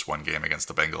case. It was just 1 game against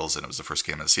the Bengals, and it was the first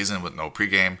game of the season with no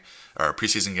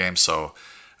preseason game. So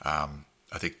I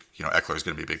think Eckler is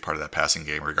going to be a big part of that passing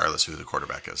game, regardless of who the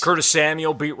quarterback is. Curtis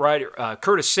Samuel, beat writer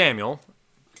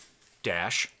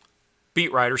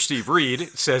Steve Reed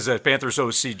says that Panthers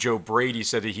OC Joe Brady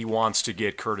said that he wants to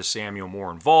get Curtis Samuel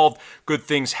more involved. Good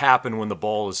things happen when the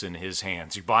ball is in his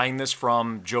hands. You buying this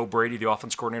from Joe Brady, the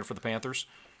offense coordinator for the Panthers?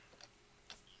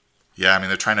 Yeah, I mean,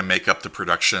 they're trying to make up the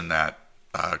production that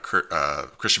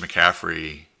Christian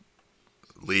McCaffrey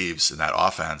leaves in that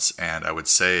offense, and I would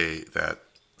say that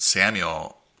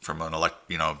Samuel, from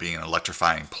being an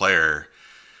electrifying player,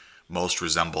 most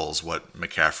resembles what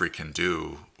McCaffrey can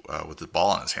do with the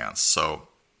ball in his hands. So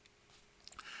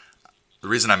the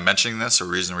reason I'm mentioning this, or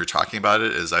the reason we're talking about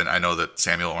it, is I know that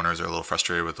Samuel owners are a little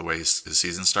frustrated with the way his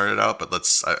season started out, but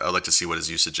I'd like to see what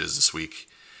his usage is this week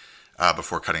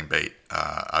before cutting bait.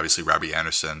 Obviously, Robbie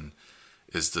Anderson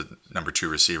is the number 2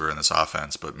 receiver in this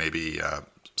offense, but maybe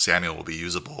Samuel will be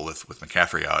usable with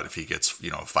McCaffrey out if he gets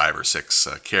 5 or 6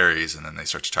 carries, and then they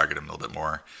start to target him a little bit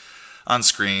more on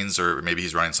screens, or maybe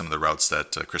he's running some of the routes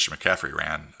that Christian McCaffrey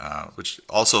ran, which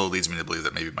also leads me to believe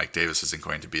that maybe Mike Davis isn't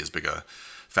going to be as big a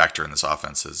factor in this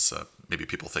offense as maybe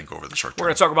people think over the short term. We're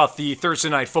going to talk about the Thursday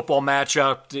night football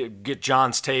matchup, to get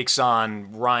John's takes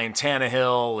on Ryan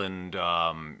Tannehill and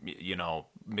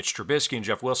Mitch Trubisky and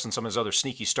Jeff Wilson, some of his other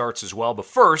sneaky starts as well. But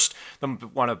first, I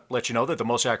want to let you know that the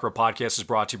Most Accurate Podcast is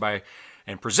brought to you by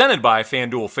and presented by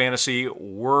FanDuel Fantasy.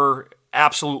 We're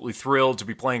absolutely thrilled to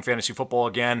be playing fantasy football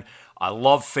again. I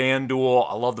love FanDuel.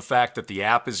 I love the fact that the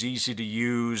app is easy to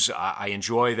use. I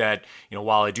enjoy that,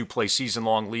 while I do play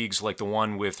season-long leagues like the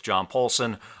one with John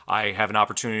Paulson, I have an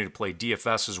opportunity to play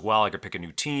DFS as well. I can pick a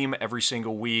new team every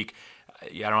single week.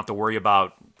 I don't have to worry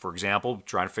about, for example,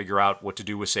 trying to figure out what to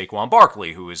do with Saquon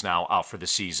Barkley, who is now out for the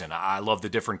season. I love the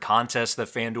different contests that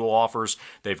FanDuel offers.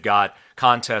 They've got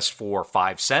contests for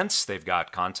 5 cents. They've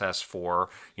got contests for,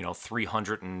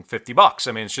 $350.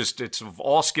 I mean, it's of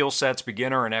all skill sets,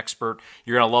 beginner and expert.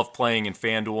 You're going to love playing in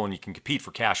FanDuel, and you can compete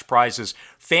for cash prizes.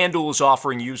 FanDuel is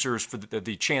offering users for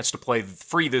the chance to play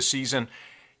free this season.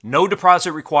 No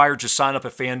deposit required. Just sign up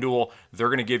at FanDuel. They're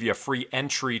going to give you a free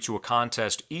entry to a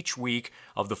contest each week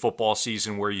of the football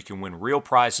season where you can win real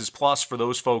prizes. Plus, for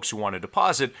those folks who want to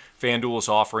deposit, FanDuel is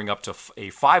offering up to a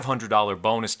 $500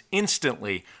 bonus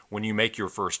instantly when you make your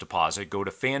first deposit. Go to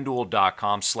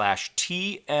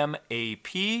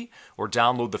FanDuel.com/TMAP or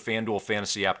download the FanDuel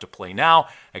Fantasy app to play now.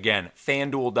 Again,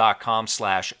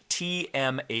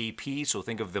 FanDuel.com/TMAP. So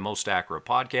think of the Most Accurate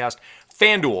Podcast.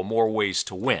 FanDuel, more ways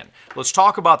to win. Let's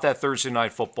talk about that Thursday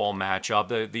night football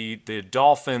matchup. The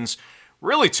Dolphins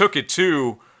really took it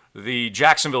to the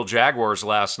Jacksonville Jaguars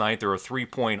last night. They're a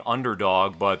 3-point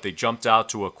underdog, but they jumped out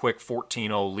to a quick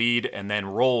 14-0 lead and then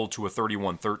rolled to a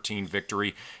 31-13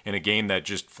 victory in a game that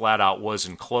just flat out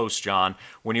wasn't close, John.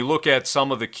 When you look at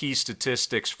some of the key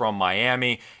statistics from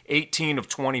Miami, 18 of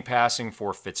 20 passing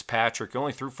for Fitzpatrick. He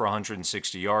only threw for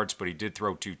 160 yards, but he did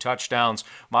throw 2 touchdowns.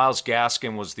 Myles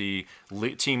Gaskin was the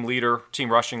team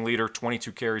rushing leader,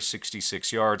 22 carries,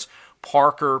 66 yards.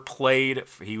 Parker played.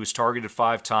 He was targeted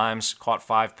 5 times, caught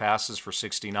 5 passes for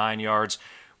 69 yards.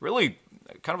 Really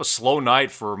kind of a slow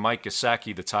night for Mike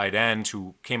Gesicki, the tight end,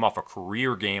 who came off a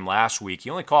career game last week. He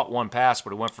only caught 1 pass,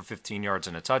 but it went for 15 yards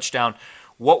and a touchdown.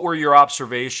 What were your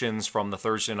observations from the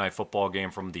Thursday night football game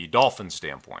from the Dolphins'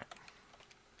 standpoint?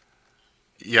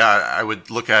 Yeah, I would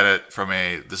look at it from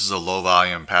this is a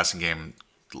low-volume passing game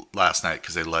last night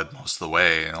because they led most of the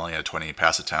way and only had 20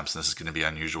 pass attempts, and this is going to be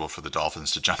unusual for the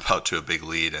Dolphins to jump out to a big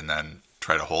lead and then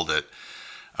try to hold it.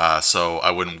 So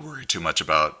I wouldn't worry too much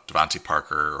about Davante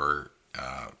Parker or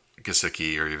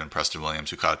Gesicki or even Preston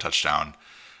Williams, who caught a touchdown,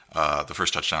 the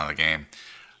first touchdown of the game.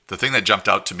 The thing that jumped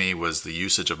out to me was the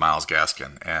usage of Myles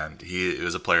Gaskin, and he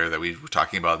was a player that we were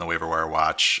talking about in the waiver wire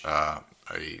watch. I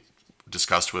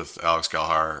discussed with Alex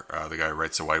Gelhar, the guy who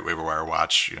writes the waiver wire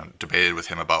watch, debated with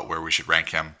him about where we should rank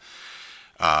him.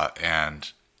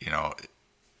 And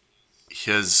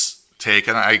his take,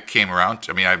 and I came around,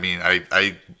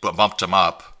 I bumped him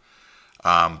up,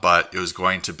 but it was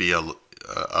going to be a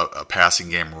passing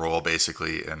game role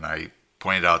basically. And I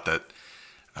pointed out that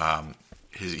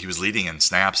he was leading in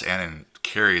snaps and in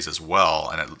carries as well,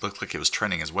 and it looked like it was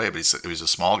trending his way. But he was a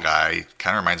small guy,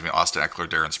 kind of reminds me of Austin Eckler,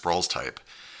 Darren Sproles type.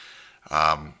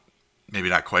 Maybe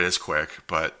not quite as quick,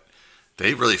 but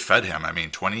they really fed him. I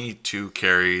mean, 22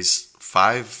 carries,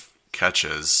 5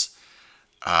 catches,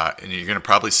 and you're going to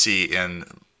probably see in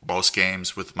most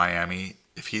games with Miami,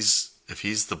 if he's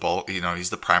the ball, he's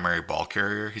the primary ball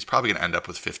carrier, he's probably going to end up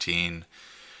with 15,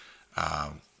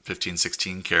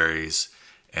 16 carries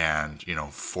and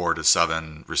 4 to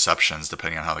 7 receptions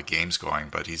depending on how the game's going.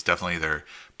 But he's definitely their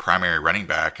primary running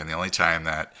back, and the only time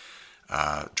that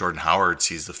Jordan Howard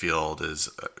sees the field is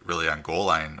really on goal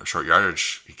line or short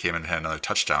yardage. He came in and had another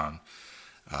touchdown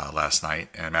last night,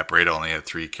 and Matt Breida only had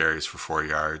 3 carries for 4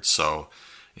 yards. So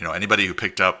anybody who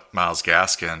picked up Myles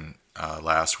Gaskin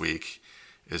last week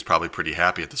is probably pretty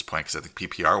happy at this point, because I think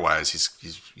PPR wise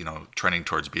he's trending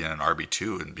towards being an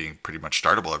RB2 and being pretty much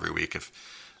startable every week if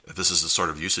this is the sort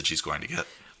of usage he's going to get.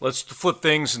 Let's flip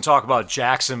things and talk about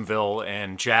Jacksonville,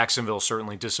 and Jacksonville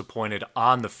certainly disappointed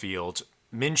on the field.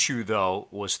 Minshew, though,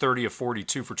 was 30 of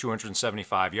 42 for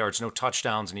 275 yards, no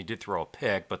touchdowns, and he did throw a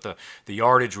pick, but the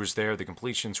yardage was there, the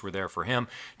completions were there for him.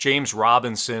 James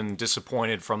Robinson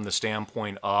disappointed from the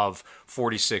standpoint of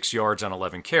 46 yards on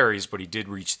 11 carries, but he did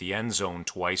reach the end zone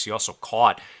twice. He also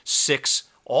caught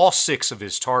all 6 of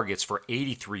his targets for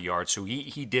 83 yards, so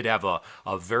he did have a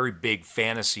very big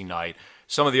fantasy night.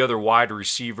 Some of the other wide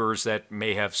receivers that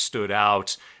may have stood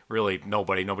out, really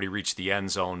nobody reached the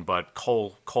end zone, but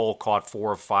Cole caught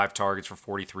 4 of 5 targets for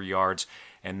 43 yards,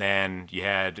 and then you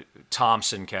had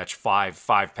Thompson catch five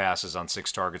passes on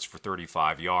 6 targets for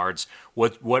 35 yards.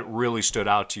 What really stood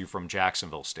out to you from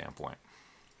Jacksonville's standpoint?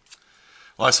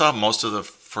 Well, I saw most of the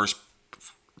first.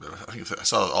 I think I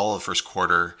saw all of the first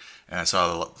quarter, and I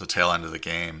saw the tail end of the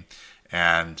game,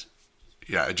 and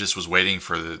I just was waiting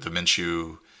for the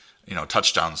Minshew,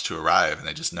 touchdowns to arrive, and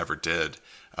they just never did.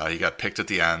 He got picked at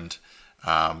the end.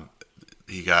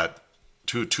 He got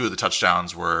two of the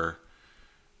touchdowns were,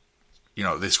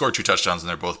 they scored 2 touchdowns, and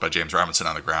they're both by James Robinson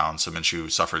on the ground. So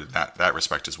Minshew suffered in that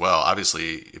respect as well.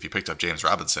 Obviously, if you picked up James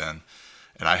Robinson,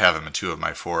 and I have him in 2 of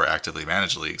my 4 actively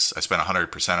managed leagues, I spent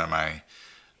 100% of my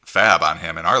fab on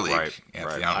him in our league. Right, Anthony,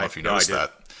 right. I don't know if you noticed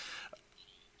that.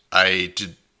 I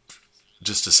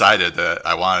just decided that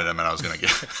I wanted him, and I was going to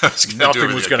get.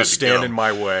 Nothing was going to stand in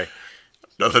my way.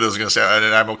 Nothing was going to stand,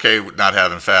 and I'm okay with not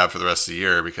having fab for the rest of the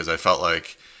year, because I felt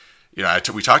like,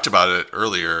 we talked about it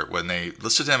earlier when they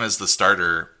listed him as the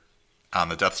starter on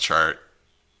the depth chart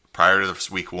prior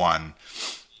to week 1.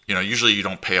 Usually you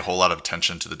don't pay a whole lot of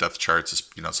attention to the depth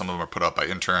charts. Some of them are put up by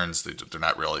interns. They're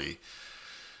not really,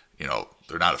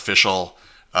 they're not official.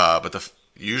 But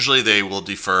usually they will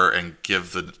defer and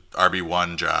give the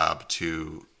RB1 job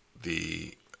to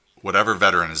the whatever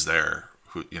veteran is there.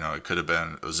 Who, it could have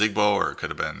been Ozigbo or it could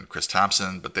have been Chris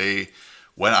Thompson, but they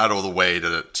went out of the way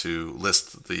to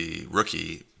list the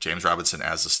rookie, James Robinson,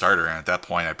 as the starter. And at that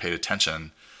point, I paid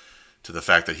attention to the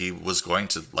fact that he was going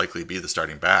to likely be the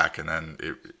starting back. And then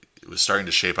it was starting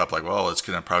to shape up like, well, it's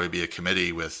going to probably be a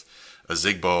committee with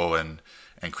Ozigbo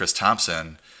and Chris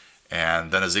Thompson.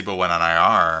 And then Ozigbo went on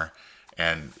IR.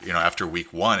 And, after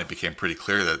week 1, it became pretty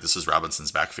clear that this is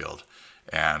Robinson's backfield.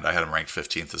 And I had him ranked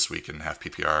 15th this week in half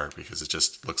PPR, because it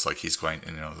just looks like he's going,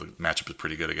 the matchup is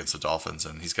pretty good against the Dolphins.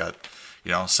 And he's got,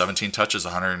 17 touches,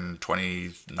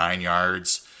 129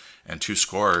 yards, and 2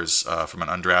 scores from an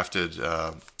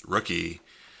undrafted rookie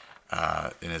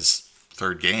in his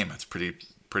 3rd game. It's pretty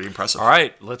impressive. All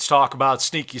right, let's talk about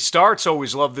sneaky starts.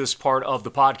 Always love this part of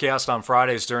the podcast on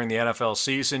Fridays during the NFL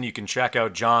season. You can check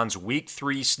out John's Week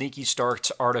 3 Sneaky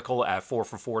Starts article at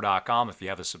 4for4.com if you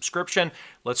have a subscription.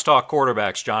 Let's talk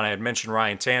quarterbacks, John. I had mentioned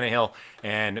Ryan Tannehill,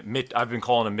 and I've been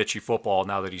calling him Mitchie Football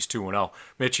now that he's 2-0.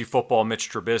 Mitchie Football,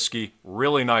 Mitch Trubisky.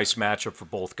 Really nice matchup for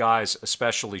both guys,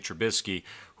 especially Trubisky,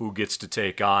 who gets to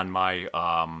take on my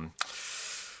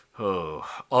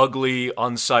ugly,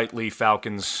 unsightly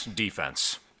Falcons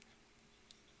defense.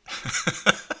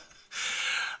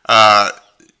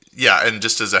 Yeah, and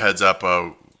just as a heads up,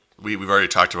 we've already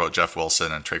talked about Jeff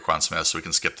Wilson and Traquan Smith, so we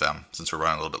can skip them since we're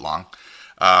running a little bit long.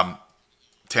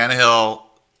 Tannehill,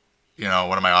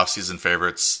 one of my offseason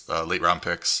favorites, late round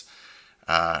picks.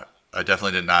 I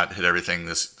definitely did not hit everything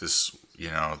this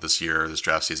year, this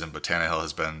draft season, but Tannehill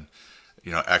has been,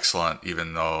 excellent,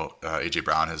 even though AJ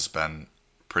Brown has been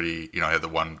pretty, had the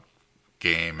one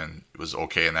game and was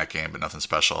okay in that game, but nothing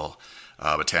special.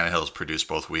 But Tannehill has produced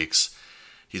both weeks.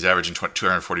 He's averaging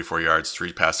 244 yards,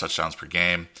 3 pass touchdowns per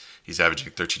game. He's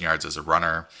averaging 13 yards as a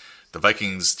runner. The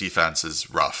Vikings defense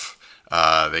is rough.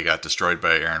 They got destroyed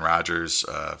by Aaron Rodgers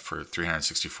for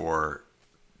 364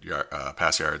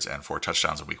 pass yards and 4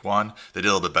 touchdowns in week 1. They did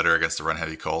a little bit better against the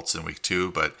run-heavy Colts in week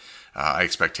 2, but I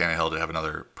expect Tannehill to have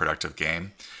another productive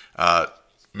game.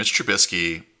 Mitch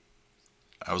Trubisky,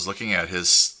 I was looking at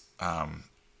his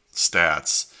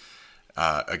stats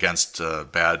against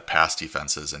bad pass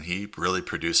defenses, and he really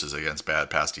produces against bad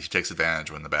pass. He takes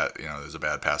advantage when there's a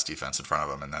bad pass defense in front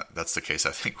of him, and that's the case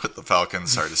I think with the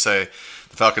Falcons. Hard to say.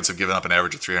 The Falcons have given up an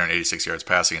average of 386 yards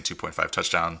passing and 2.5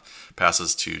 touchdown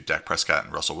passes to Dak Prescott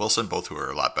and Russell Wilson, both who are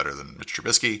a lot better than Mitch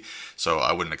Trubisky. So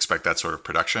I wouldn't expect that sort of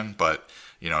production, but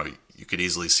you could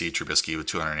easily see Trubisky with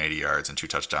 280 yards and 2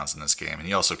 touchdowns in this game, and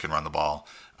he also can run the ball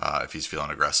if he's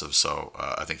feeling aggressive. So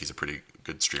I think he's a pretty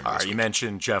good streamer. All right, you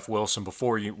mentioned Jeff Wilson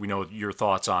before. We know your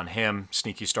thoughts on him.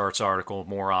 Sneaky Starts article,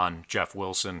 more on Jeff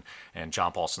Wilson and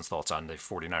John Paulson's thoughts on the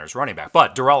 49ers running back.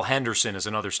 But Darrell Henderson is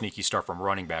another sneaky start from a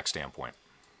running back standpoint.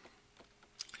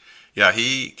 Yeah,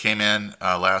 he came in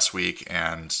last week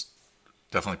and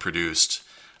definitely produced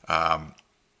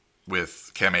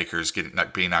with Cam Akers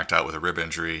being knocked out with a rib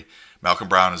injury. Malcolm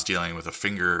Brown is dealing with a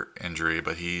finger injury,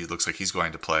 but he looks like he's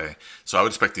going to play. So I would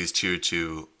expect these two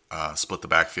to split the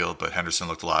backfield, but Henderson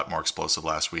looked a lot more explosive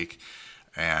last week,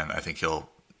 and I think he'll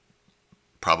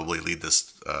probably lead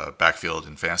this backfield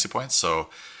in fantasy points. So,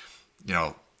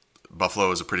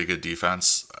 Buffalo is a pretty good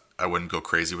defense. I wouldn't go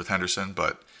crazy with Henderson,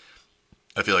 but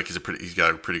I feel like he's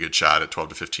got a pretty good shot at 12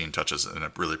 to 15 touches in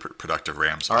a really productive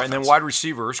Rams offense. All right, and then wide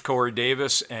receivers, Corey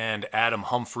Davis and Adam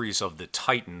Humphries of the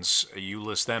Titans. You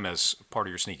list them as part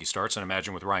of your sneaky starts, and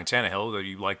imagine with Ryan Tannehill that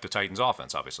you like the Titans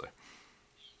offense, obviously.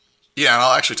 Yeah, and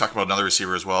I'll actually talk about another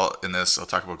receiver as well in this. I'll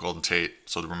talk about Golden Tate,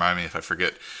 so to remind me if I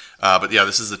forget. But yeah,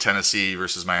 this is the Tennessee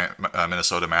versus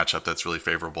Minnesota matchup that's really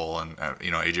favorable, and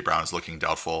A.J. Brown is looking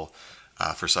doubtful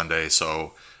for Sunday.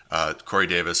 So Corey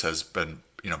Davis has been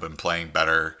playing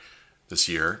better this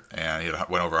year, and he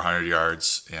went over 100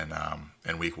 yards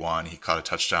in week 1. He caught a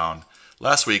touchdown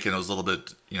last week, and it was a little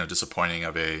bit disappointing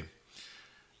of a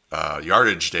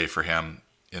yardage day for him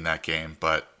in that game,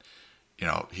 but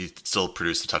he still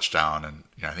produced a touchdown, and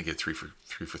I think he had 3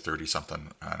 for 30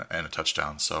 something and a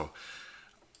touchdown. So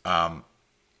Adam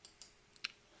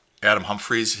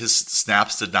Humphries, his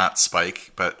snaps did not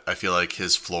spike, but I feel like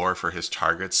his floor for his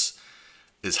targets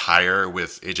is higher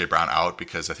with A.J. Brown out,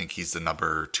 because I think he's the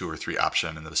number 2 or 3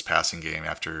 option in this passing game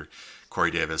after Corey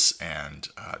Davis and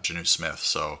Jonnu Smith.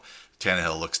 So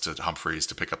Tannehill looks to Humphries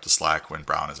to pick up the slack when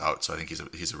Brown is out. So I think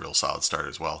he's a real solid starter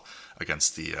as well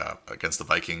against the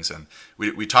Vikings. And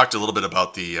we talked a little bit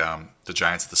about the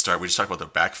Giants at the start. We just talked about their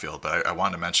backfield, but I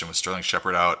wanted to mention with Sterling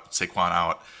Shepard out, Saquon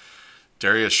out,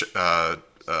 Darius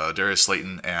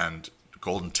Slayton and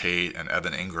Golden Tate and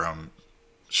Evan Ingram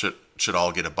should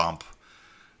all get a bump.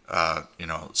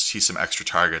 See some extra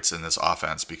targets in this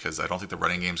offense, because I don't think the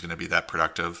running game is going to be that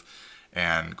productive.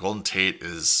 And Golden Tate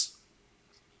is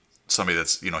somebody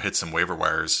that's, hit some waiver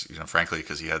wires, frankly,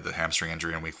 because he had the hamstring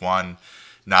injury in week 1.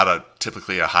 Not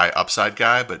typically a high upside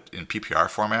guy, but in PPR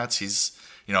formats, he's,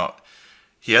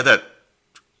 he had that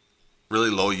really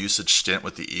low usage stint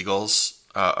with the Eagles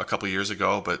a couple years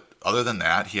ago. But other than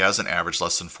that, he hasn't averaged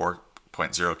less than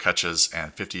 4.0 catches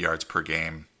and 50 yards per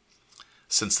game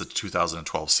since the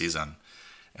 2012 season,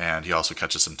 and he also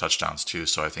catches some touchdowns too.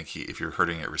 So I think if you're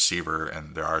hurting at receiver,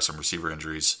 and there are some receiver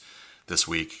injuries this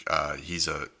week, he's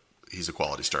a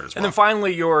quality start as well. And then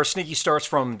finally, your sneaky starts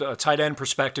from a tight end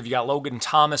perspective. You got Logan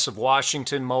Thomas of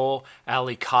Washington, Mo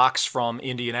Ali Cox from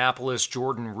Indianapolis,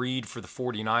 Jordan Reed for the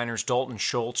 49ers, Dalton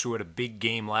Schultz, who had a big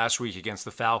game last week against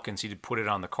the Falcons. He did put it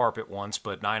on the carpet once,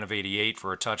 but 9 of 88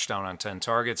 for a touchdown on 10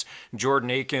 targets. Jordan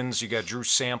Akins, you got Drew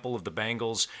Sample of the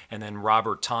Bengals, and then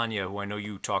Robert Tanya, who I know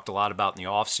you talked a lot about in the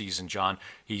offseason, John.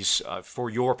 He's for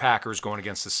your Packers going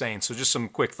against the Saints. So just some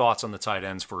quick thoughts on the tight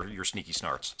ends for your sneaky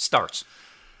starts.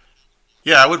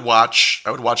 Yeah, I would watch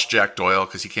Jack Doyle,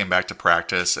 because he came back to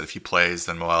practice. And if he plays,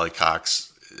 then Mo Ali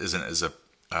Cox isn't as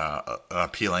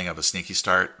appealing of a sneaky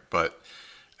start. But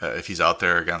if he's out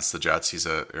there against the Jets,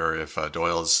 or if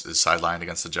Doyle is sidelined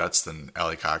against the Jets, then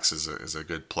Ali Cox is a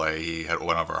good play. He went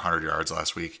over 100 yards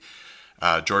last week.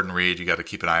 Jordan Reed, you got to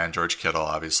keep an eye on George Kittle.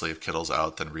 Obviously, if Kittle's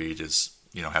out, then Reed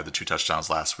had the 2 touchdowns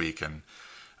last week, and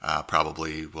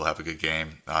probably will have a good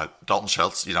game. Dalton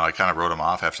Schultz, I kind of wrote him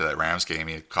off after that Rams game.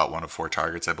 He had caught 1 of 4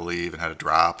 targets, I believe, and had a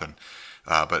drop. And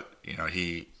but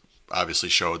he obviously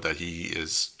showed that he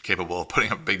is capable of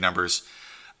putting up big numbers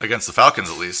against the Falcons,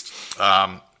 at least.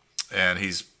 And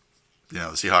he's, the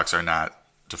Seahawks are not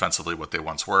defensively what they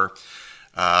once were.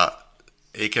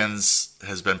 Akins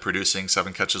has been producing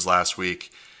 7 catches last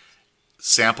week.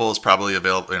 Sample is probably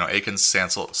available. Akins,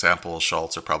 Sample,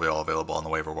 Schultz are probably all available on the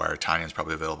waiver wire. Tanyan's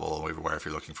probably available on the waiver wire if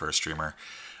you're looking for a streamer.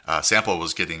 Sample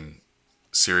was getting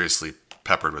seriously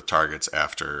peppered with targets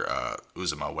after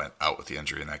Uzomah went out with the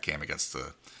injury in that game against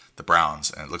the Browns,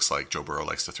 and it looks like Joe Burrow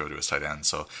likes to throw to his tight end.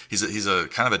 So he's a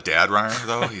kind of a dad runner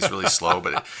though. He's really slow,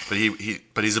 but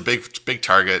he's a big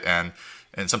target, and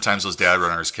sometimes those dad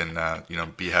runners can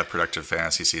have productive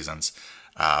fantasy seasons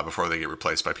before they get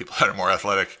replaced by people that are more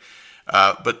athletic.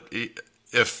 But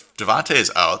if Davante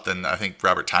is out, then I think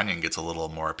Robert Tonyan gets a little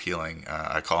more appealing.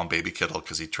 I call him Baby Kittle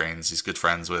because he's good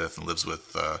friends with and lives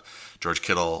with George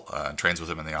Kittle and trains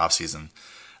with him in the offseason.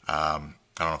 I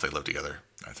don't know if they live together.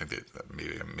 I think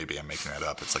maybe I'm making that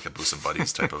up. It's like a bosom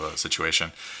buddies type of a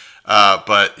situation.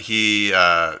 But he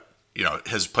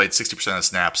has played 60% of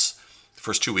snaps the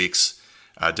first 2 weeks.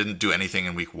 Didn't do anything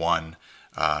in week 1.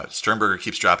 Sternberger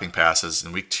keeps dropping passes.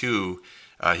 In week 2,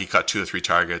 he caught 2 or 3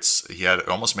 targets. He had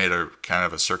almost made a kind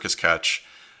of a circus catch.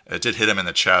 It did hit him in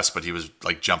the chest, but he was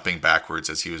like jumping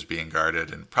backwards as he was being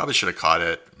guarded, and probably should have caught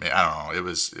it. I don't know. It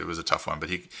was a tough one, but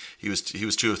he was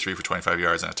 2 of 3 for 25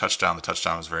 yards and a touchdown. The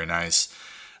touchdown was very nice.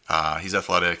 He's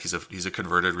athletic. He's a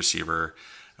converted receiver.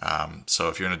 So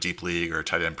if you're in a deep league or a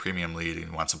tight end premium league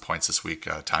and you want some points this week,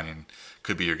 Tonyan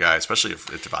could be your guy, especially if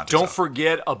Davante. Don't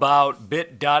forget about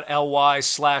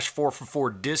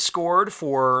bit.ly/4for4 Discord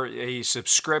for a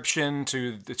subscription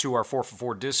to our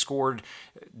 4for4 Discord.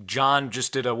 John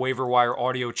just did a waiver wire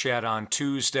audio chat on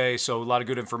Tuesday, so a lot of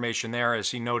good information there.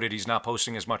 As he noted, he's not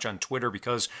posting as much on Twitter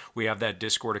because we have that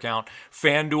Discord account.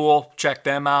 FanDuel, check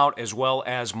them out, as well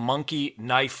as Monkey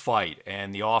Knife Fight.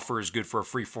 And the offer is good for a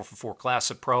free 4for4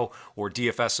 Classic Pro or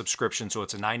DFS subscription, so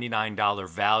it's a $99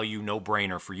 value,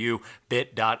 no-brainer for you.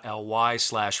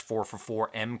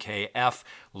 bit.ly/4for4MKF,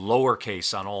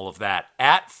 lowercase on all of that.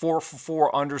 At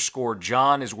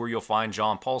 4for4_John is where you'll find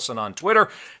John Paulson on Twitter,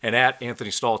 and at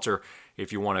Anthony Stalter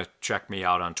if you want to check me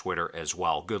out on Twitter as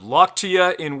well. Good luck to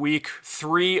you in week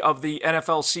 3 of the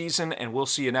NFL season, and we'll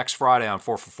see you next Friday on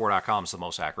 4for4.com's The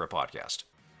Most Accurate Podcast.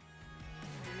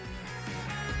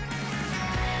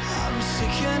 I'm sick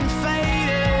and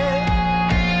faded.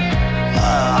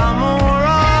 I'm